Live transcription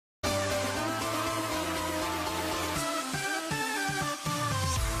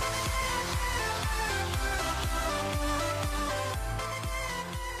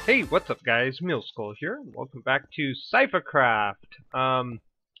Hey, what's up guys? Muleskull here. Welcome back to Sifacraft,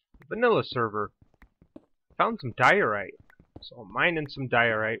 vanilla server. Found some diorite. So I'm mining some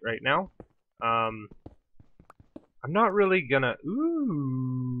diorite right now. I'm not really gonna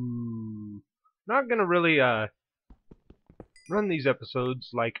not gonna really run these episodes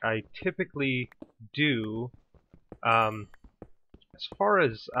like I typically do as far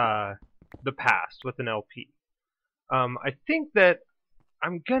as the past with an LP. I think that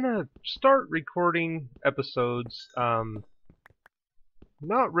I'm gonna start recording episodes, not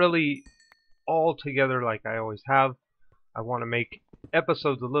really all together like I always have. I want to make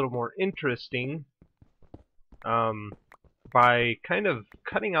episodes a little more interesting by kind of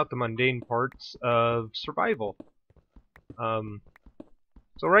cutting out the mundane parts of survival. So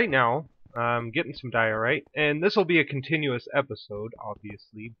right now, I'm getting some diorite, and this will be a continuous episode,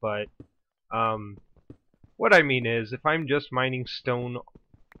 obviously, but what I mean is, if I'm just mining stone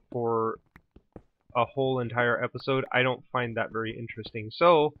for a whole entire episode, I don't find that very interesting.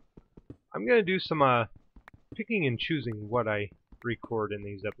 So, I'm going to do some picking and choosing what I record in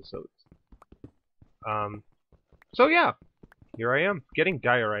these episodes. So yeah, here I am, getting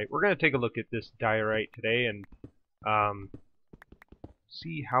diorite. We're going to take a look at this diorite today and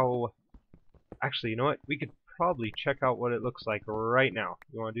see how... Actually, you know what? We could probably check out what it looks like right now.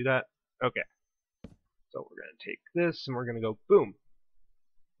 You want to do that? Okay. So we're going to take this and we're going to go boom.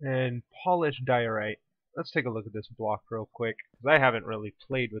 And polish diorite. Let's take a look at this block real quick, because I haven't really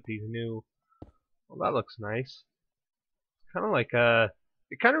played with these new... Well, that looks nice. Kind of like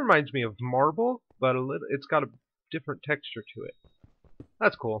it kind of reminds me of marble, but it's got a different texture to it.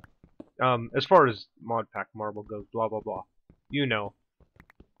 That's cool. As far as mod pack marble goes, blah blah blah. You know.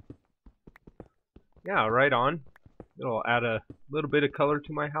 Yeah, right on. It'll add a little bit of color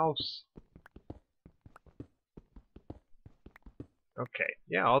to my house. Okay,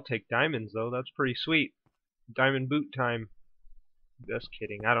 yeah, I'll take diamonds though. That's pretty sweet. Diamond boot time. Just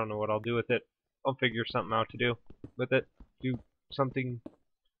kidding. I don't know what I'll do with it. I'll figure something out to do with it. Do something.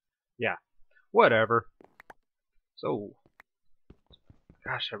 Yeah, whatever. So,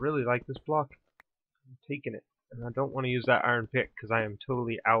 gosh, I really like this block. I'm taking it. And I don't want to use that iron pick because I am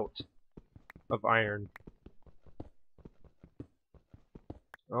totally out of iron.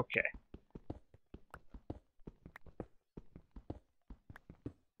 Okay.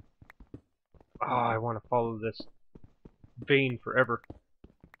 Oh, I want to follow this vein forever.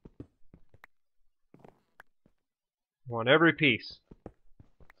 I want every piece.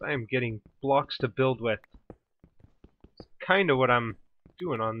 I am getting blocks to build with. It's kind of what I'm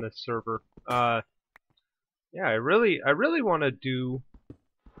doing on this server. Yeah, I really want to do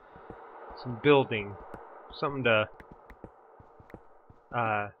some building, something to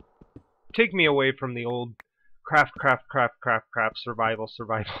take me away from the old craft, survival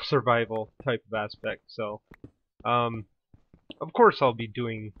type of aspect. So, of course I'll be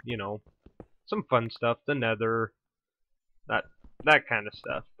doing, you know, some fun stuff, the nether, that kind of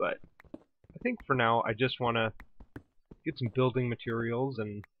stuff, but I think for now I just want to get some building materials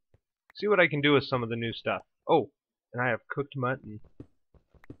and see what I can do with some of the new stuff. Oh, and I have cooked mutton.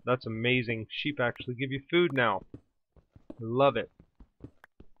 That's amazing. Sheep actually give you food now. Love it.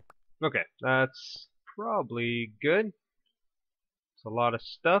 Okay, that's probably good. It's a lot of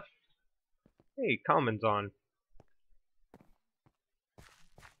stuff. Hey, common's on.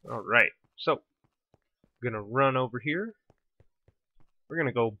 Alright, so I'm gonna run over here. We're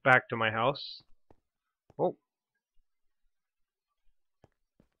gonna go back to my house. Oh.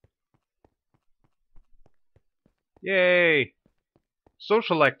 Yay!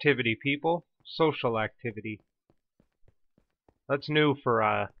 Social activity, people. Social activity. That's new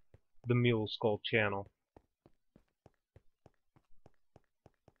for the Muleskull channel.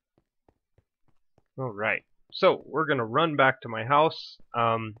 Alright, so we're gonna run back to my house.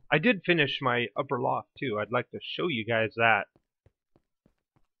 I did finish my upper loft too. I'd like to show you guys that.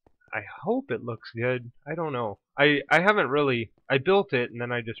 I hope it looks good. I don't know. I haven't really... I built it and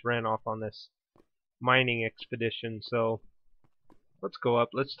then I just ran off on this mining expedition, so let's go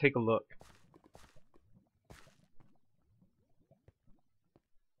up. Let's take a look.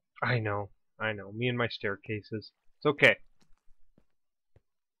 I know. Me and my staircases. It's okay.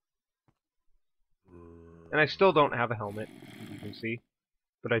 And I still don't have a helmet, as you can see.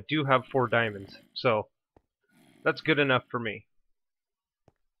 But I do have 4 diamonds, so that's good enough for me.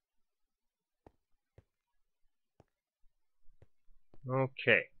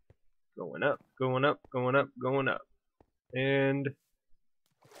 Okay. Going up, going up, going up, going up. And...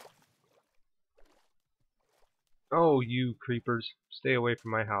 oh, you creepers. Stay away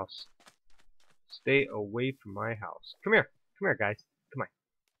from my house. Stay away from my house. Come here. Come here, guys. Come on.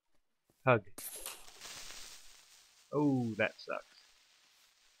 Hug. Oh, that sucks.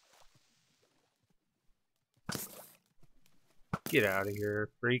 Get out of here,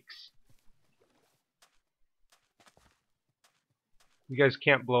 freaks. You guys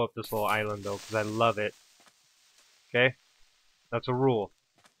can't blow up this little island, though, because I love it. Okay? That's a rule.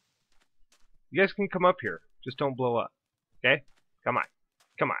 You guys can come up here. Just don't blow up. Okay? Come on.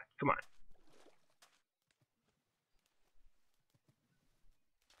 Come on. Come on.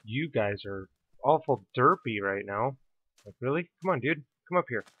 You guys are awful derpy right now. Like, really? Come on, dude. Come up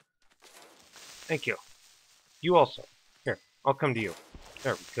here. Thank you. You also. Here, I'll come to you.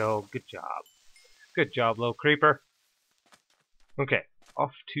 There we go. Good job. Good job, little creeper. Okay,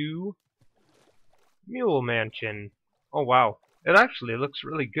 off to Mule Mansion. Oh, wow. It actually looks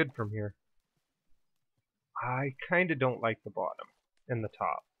really good from here. I kind of don't like the bottom and the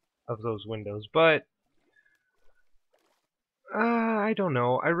top of those windows, but I don't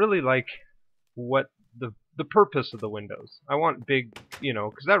know. I really like what the purpose of the windows. I want big, you know,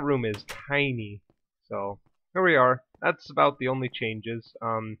 because that room is tiny. So here we are. That's about the only changes.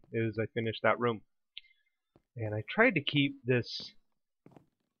 Is I finished that room, and I tried to keep this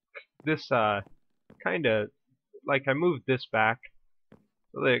kind of like I moved this back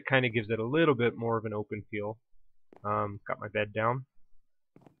so that it kind of gives it a little bit more of an open feel. Got my bed down.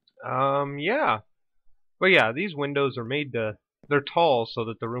 Yeah. But yeah, these windows are made to, they're tall so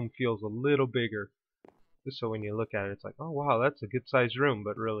that the room feels a little bigger. Just so when you look at it, it's like, oh wow, that's a good sized room,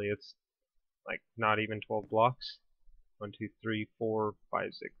 but really it's like not even 12 blocks. 1, 2, 3, 4,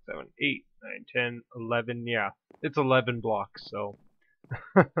 5, 6, 7, 8, 9, 10, 11, yeah. It's 11 blocks, so.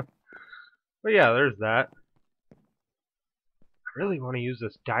 But yeah, there's that. I really want to use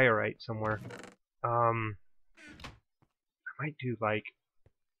this diorite somewhere. I might do like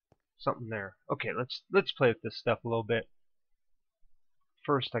something there. Okay, let's play with this stuff a little bit.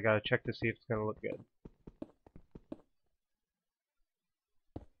 First, I gotta check to see if it's gonna look good.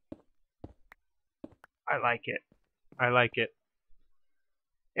 I like it. I like it.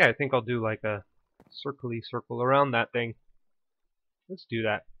 Yeah, I think I'll do like a circle-y circle around that thing. Let's do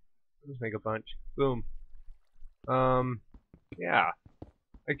that. Let's make a bunch. Boom. Yeah.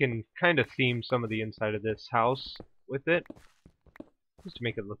 I can kind of theme some of the inside of this house with it. Just to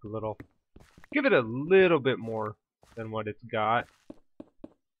make it look a little... Give it a little bit more than what it's got.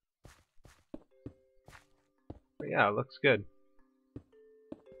 But yeah, it looks good.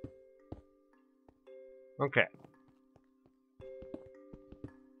 Okay.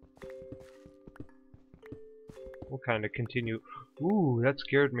 We'll kind of continue. Ooh, that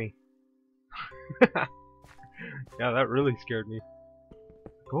scared me. Yeah, that really scared me.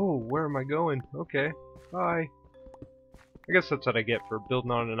 Oh, where am I going? Okay, bye. I guess that's what I get for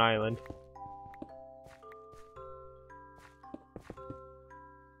building on an island.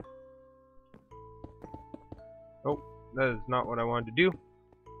 Oh, that is not what I wanted to do.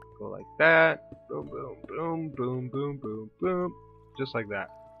 Go like that. Boom, boom, boom, boom, boom, boom, boom. Just like that.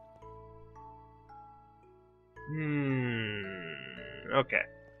 Okay.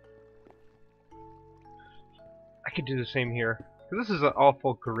 I could do the same here. This is an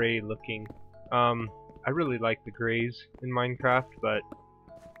awful gray looking. I really like the grays in Minecraft, but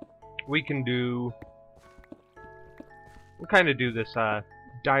we can do... We'll kind of do this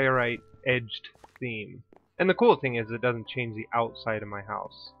diorite edged theme. And the cool thing is it doesn't change the outside of my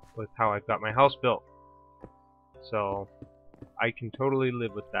house with how I've got my house built. So I can totally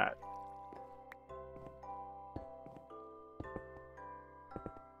live with that.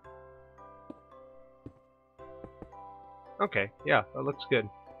 Okay, yeah, that looks good.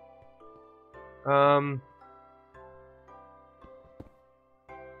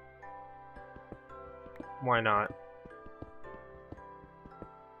 Why not?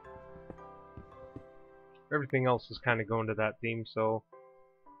 Everything else is kind of going to that theme, so...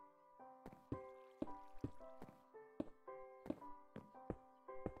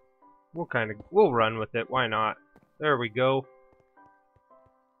 We'll run with it, why not? There we go.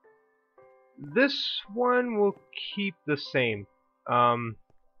 This one will keep the same,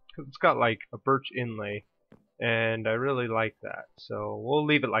 because it's got like a birch inlay, and I really like that, so we'll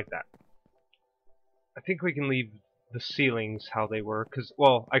leave it like that. I think we can leave the ceilings how they were, because,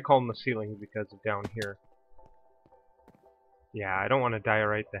 well, I call them the ceilings because of down here. Yeah, I don't want to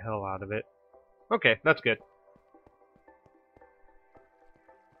diorite the hell out of it. Okay, that's good.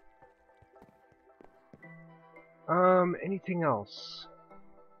 Anything else?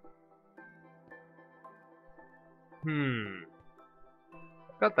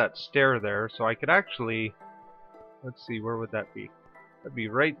 I've got that stair there, so I could actually... Let's see, where would that be? That'd be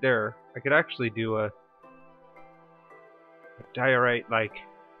right there. I could actually do a diorite, like,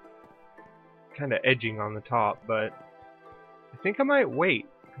 kind of edging on the top, but I think I might wait,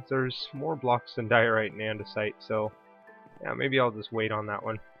 because there's more blocks than diorite and andesite, so yeah, maybe I'll just wait on that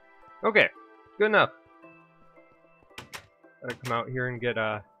one. Okay, good enough. Gotta come out here and get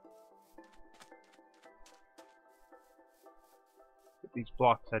these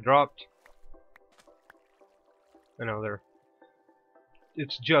blocks I dropped. I know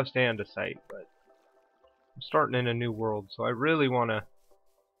it's just andesite, but I'm starting in a new world, so I really want to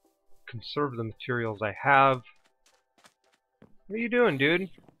conserve the materials I have. What are you doing, dude?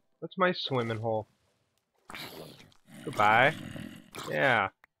 That's my swimming hole. Goodbye. Yeah,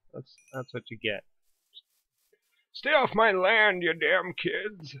 that's what you get. Stay off my land, you damn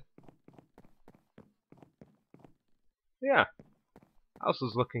kids! Yeah, house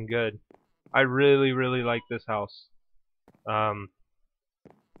is looking good. I really, really like this house.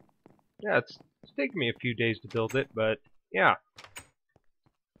 Yeah, it's taken me a few days to build it, but yeah,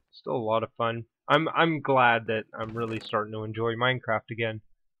 still a lot of fun. I'm glad that I'm really starting to enjoy Minecraft again.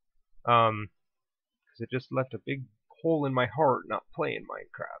 Because it just left a big hole in my heart not playing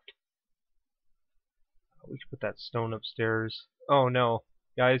Minecraft. We should put that stone upstairs. Oh no,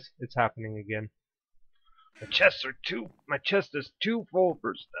 guys, it's happening again. My chest is too full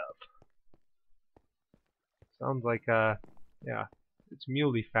for stuff. Sounds like yeah, it's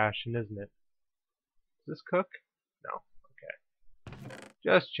muley fashion, isn't it? Does this cook? No. Okay.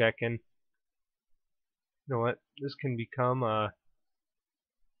 Just checking. You know what? This can become a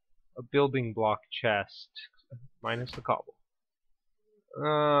building block chest minus the cobble.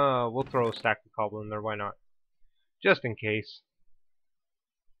 We'll throw a stack of cobble in there, why not? Just in case.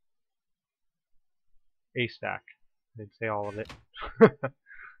 A stack. I didn't say all of it. Put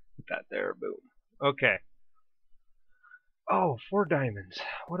that there, boom. Okay. Oh, 4 diamonds.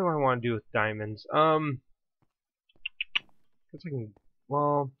 What do I want to do with diamonds? Guess I can,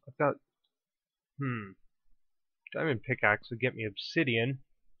 well, I've got, diamond pickaxe would get me obsidian,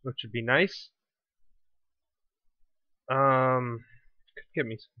 which would be nice. Could get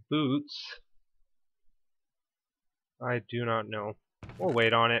me some boots. I do not know. We'll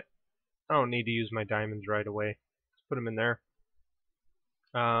wait on it. I don't need to use my diamonds right away. Let's put them in there.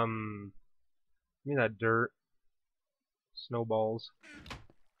 Give me that dirt. Snowballs.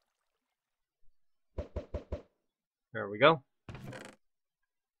 There we go.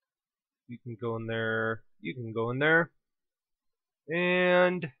 You can go in there. You can go in there.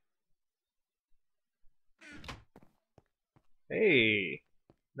 And hey,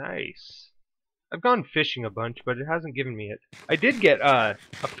 nice. I've gone fishing a bunch, but it hasn't given me it. I did get a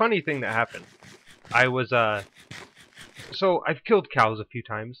funny thing that happened. I was so I've killed cows a few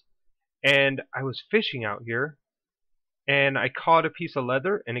times, and I was fishing out here, and I caught a piece of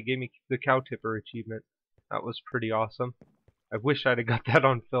leather, and it gave me the cow tipper achievement. That was pretty awesome. I wish I'd have got that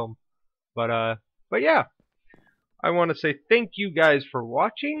on film, but yeah. I want to say thank you guys for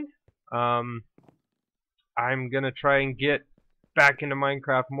watching. I'm gonna try and get back into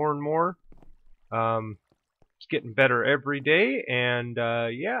Minecraft more and more. It's getting better every day, and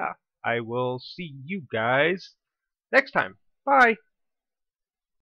yeah, I will see you guys next time. Bye!